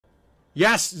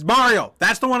Yes, Mario.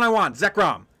 That's the one I want.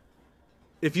 Zekrom.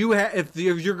 If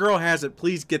your girl has it,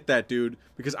 please get that, dude,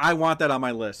 because I want that on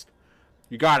my list.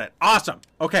 You got it. Awesome.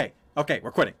 Okay. Okay,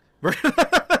 we're quitting.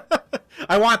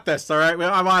 I want this, all right?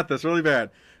 I want this really bad.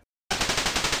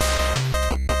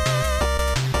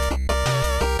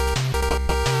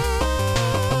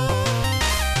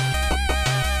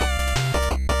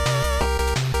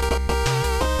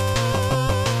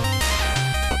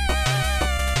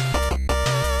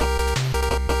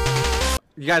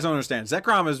 You guys don't understand.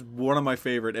 Zekrom is one of my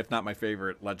favorite, if not my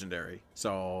favorite, legendary.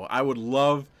 So I would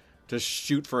love to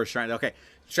shoot for a shiny. Okay,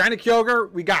 shiny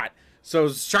Kyogre, we got. So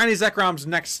shiny Zekrom's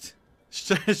next.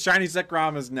 Shiny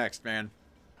Zekrom is next, man.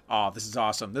 Oh, this is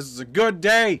awesome. This is a good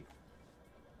day.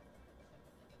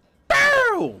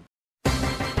 Boom!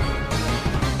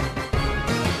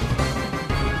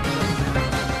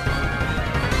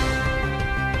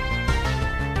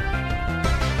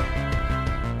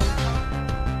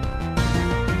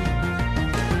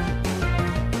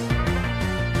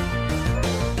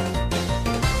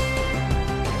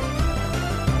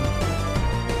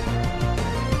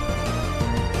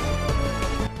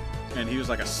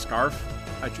 Like a scarf.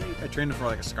 I trained him for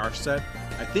like a scarf set.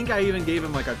 I think I even gave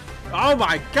him like a... Oh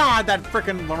my god, that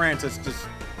freaking Lorantis just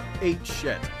ate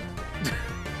shit.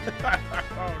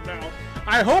 Oh no.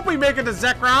 I hope we make it to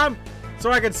Zekrom so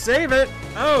I can save it.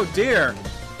 Oh dear.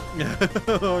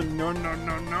 Oh no, no,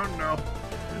 no, no, no.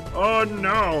 Oh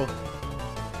no.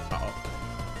 Uh-oh.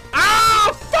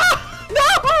 Ah, fuck!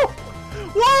 No!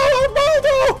 Whoa,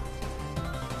 Moldo!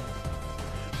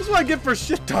 This is what I get for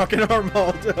shit talking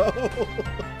Armaldo.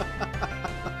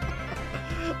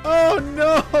 Oh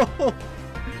no!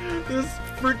 This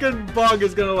freaking bug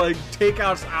is gonna like take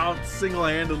us out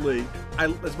single-handedly.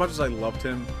 As much as I loved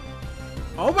him.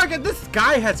 Oh my god, this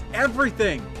guy has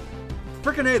everything.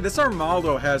 Freaking hey, this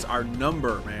Armaldo has our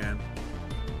number, man.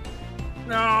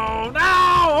 No, no!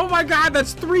 Oh my god,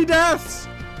 that's 3 deaths.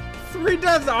 3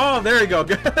 deaths. Oh, there you go.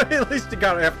 At least you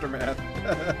got Aftermath.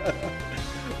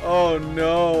 Oh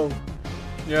no.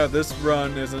 Yeah, this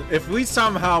run isn't... If we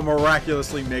somehow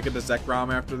miraculously make it to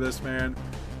Zekrom after this, man.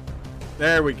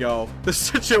 There we go. The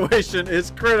situation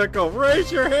is critical.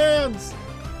 Raise your hands!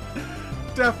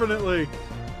 Definitely.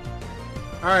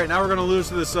 Alright, now we're gonna lose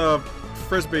to this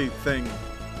frisbee thing.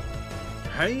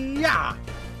 Hey-ya!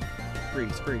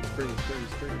 Freeze, freeze, freeze,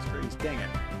 freeze, freeze, freeze. Dang it.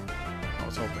 I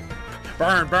was hoping.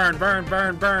 Burn, burn, burn,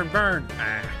 burn, burn, burn.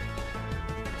 Ah.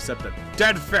 Except a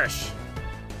dead fish.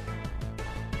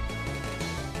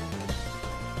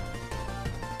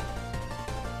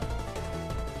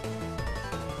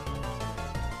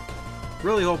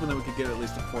 Really hoping that we could get at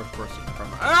least a 4th person from...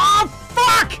 Oh,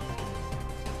 fuck!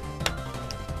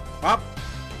 Well,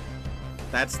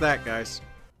 that's that, guys.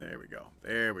 There we go.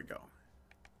 There we go.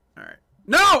 All right.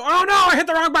 No! Oh, no! I hit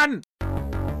the wrong button!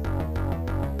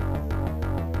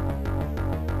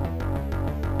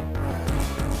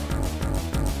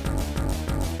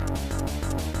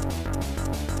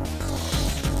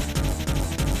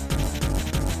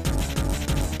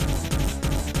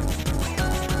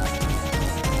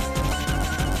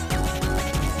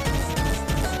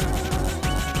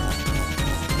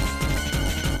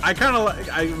 I kind of like,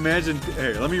 I imagine,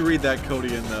 here, let me read that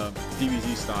Cody in the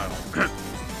DBZ style.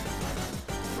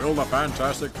 Will the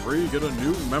Fantastic Three get a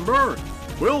new member?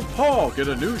 Will Paul get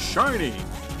a new shiny?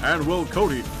 And will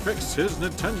Cody fix his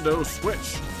Nintendo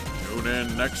Switch? Tune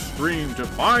in next stream to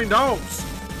find out!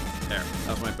 There, that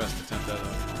was my best attempt at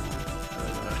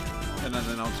an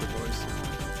announcer voice.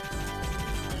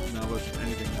 No, it wasn't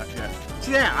anything that yet.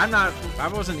 So yeah, I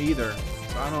wasn't either,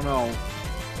 so I don't know.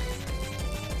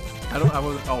 I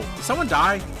wasn't, oh, did someone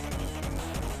die?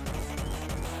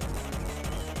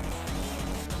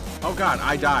 Oh god,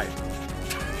 I died.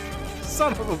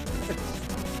 Son of a bitch.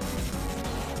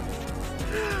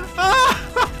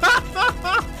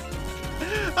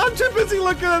 I'm too busy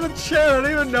looking at the chair. I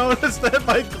didn't even notice that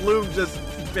my gloom just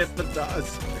bit the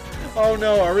dust. Oh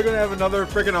no, are we gonna have another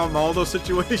freaking Armaldo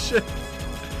situation?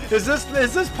 Is this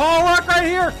Paulguy right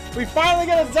here? We finally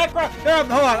get a Zekrom. Yeah,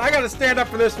 hold on, I gotta stand up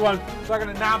for this one so I can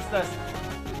announce this.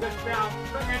 This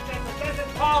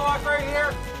is Paulguy right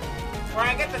here. Where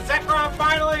I get the Zekrom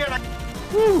finally, and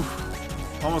whew.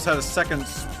 Almost had a second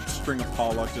string of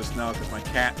Paulguy just now because my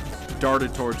cat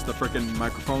darted towards the freaking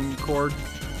microphone cord.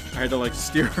 I had to like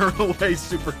steer her away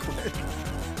super quick.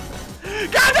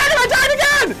 God dang it! I died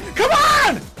again! Come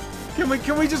on!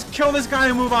 Can we just kill this guy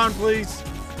and move on, please?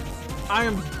 I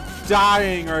am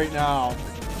dying right now.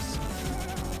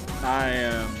 I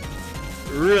am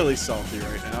really salty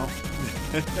right now.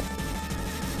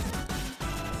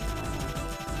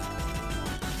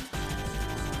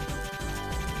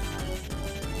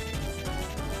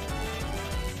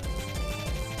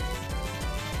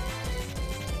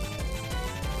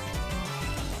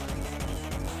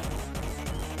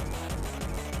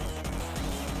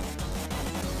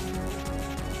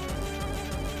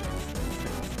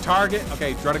 target.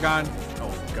 Okay, Druddigon.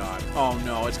 Oh, God. Oh,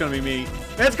 no. It's going to be me.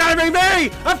 It's going to be me!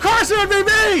 Of course it would be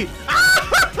me!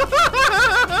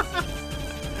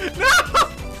 No!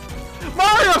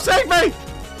 Mario, save me!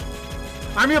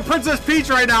 I'm your Princess Peach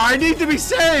right now. I need to be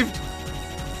saved!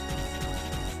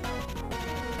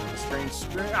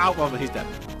 Strange. Oh, well, he's dead.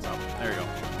 So, there you go.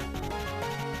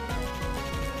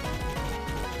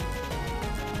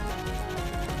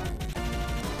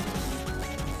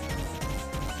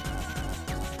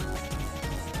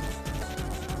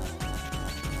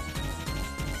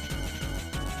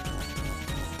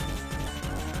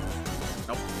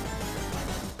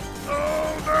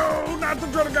 Not the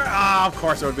Druddigon. Ah, of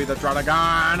course it would be the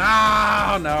Druddigon.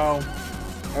 Oh, no.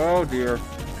 Oh, dear.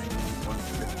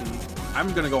 150. I'm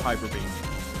going to go Hyper Beam.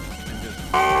 And just...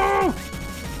 Oh!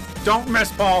 Don't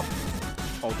miss, Paul.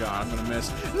 Oh, God, I'm going to miss.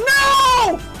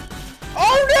 No!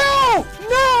 Oh, no!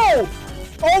 No!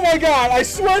 Oh, my God. I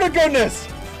swear to goodness.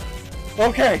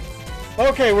 Okay.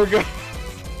 Okay, we're good.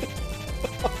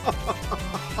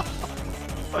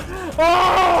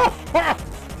 Oh!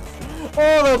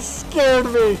 Oh, that scared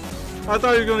me. I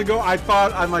thought he was going to go.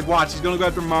 I'm like, watch, he's going to go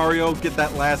after Mario, get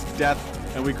that last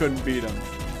death, and we couldn't beat him.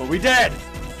 But we did.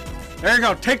 There you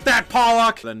go. Take that,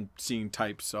 Paulguy. Then seeing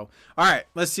types. So, all right,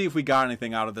 let's see if we got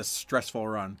anything out of this stressful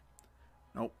run.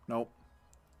 Nope, nope,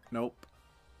 nope.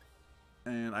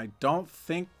 And I don't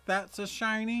think that's a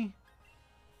shiny.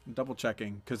 I'm double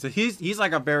checking because he's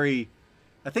like a very.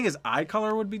 I think his eye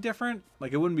color would be different.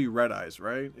 Like it wouldn't be red eyes,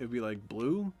 right? It'd be like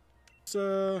blue.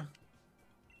 So.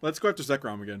 Let's go after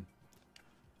Zekrom again.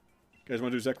 You guys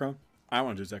want to do Zekrom? I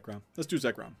want to do Zekrom. Let's do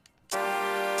Zekrom.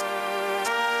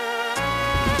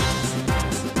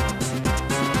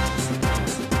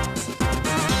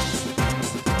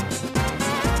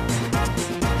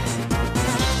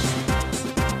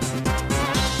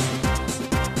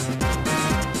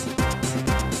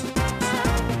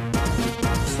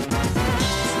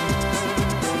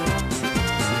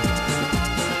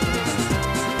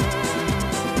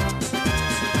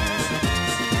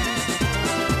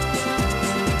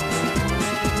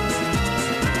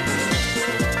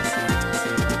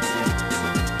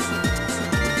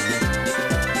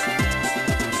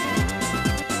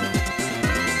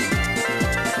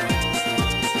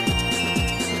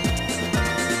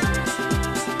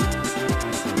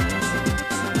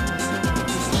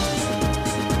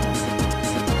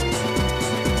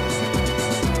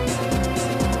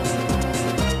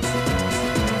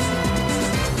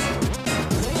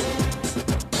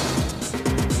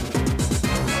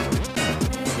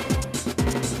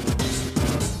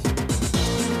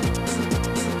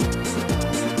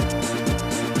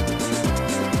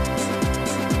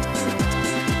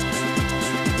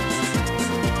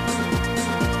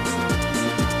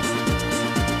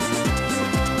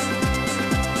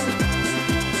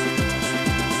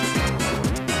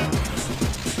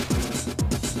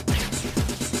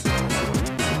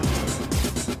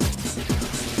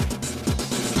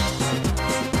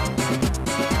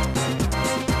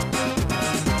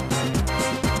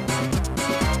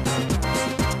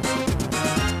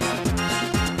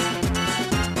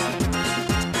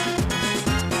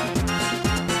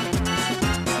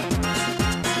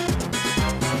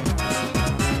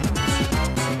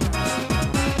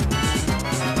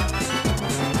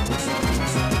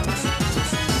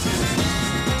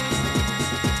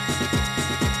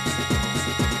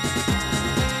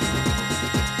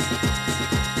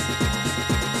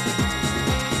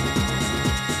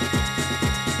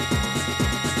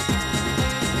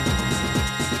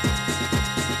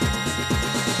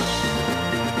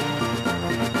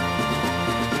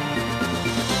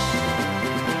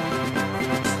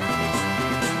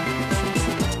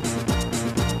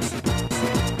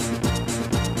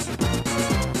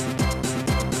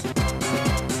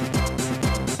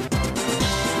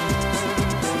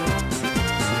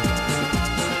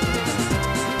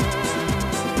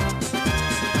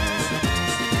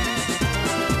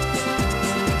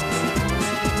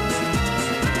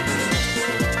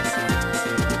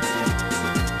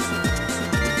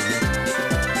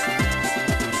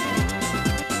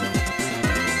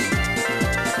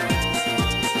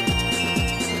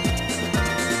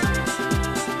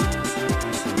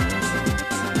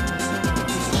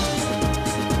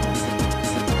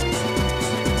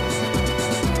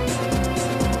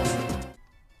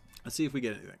 Let's see if we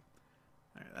get anything.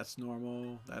 All right, that's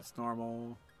normal. That's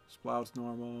normal. Splout's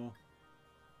normal.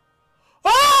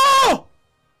 Oh!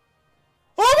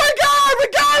 Oh my God! We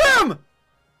got him!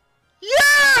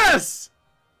 Yes!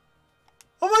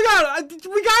 Oh my God!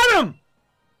 We got him!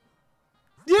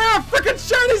 Yeah! Frickin'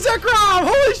 Shiny Zekrom!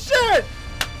 Holy shit!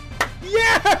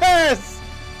 Yes!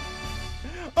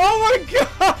 my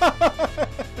god!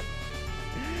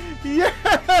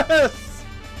 Yes!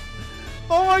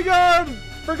 Oh my god!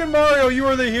 Freaking Mario, you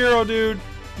are the hero, dude.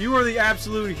 You are the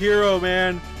absolute hero,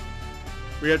 man.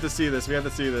 We have to see this. We have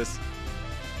to see this.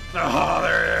 Oh,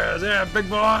 there he is. Yeah, big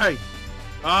boy.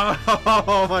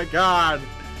 Oh my god.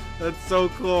 That's so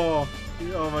cool.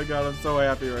 Oh my god, I'm so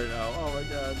happy right now. Oh my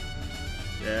god.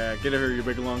 Yeah, get over here, you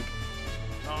big lunk.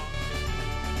 Oh.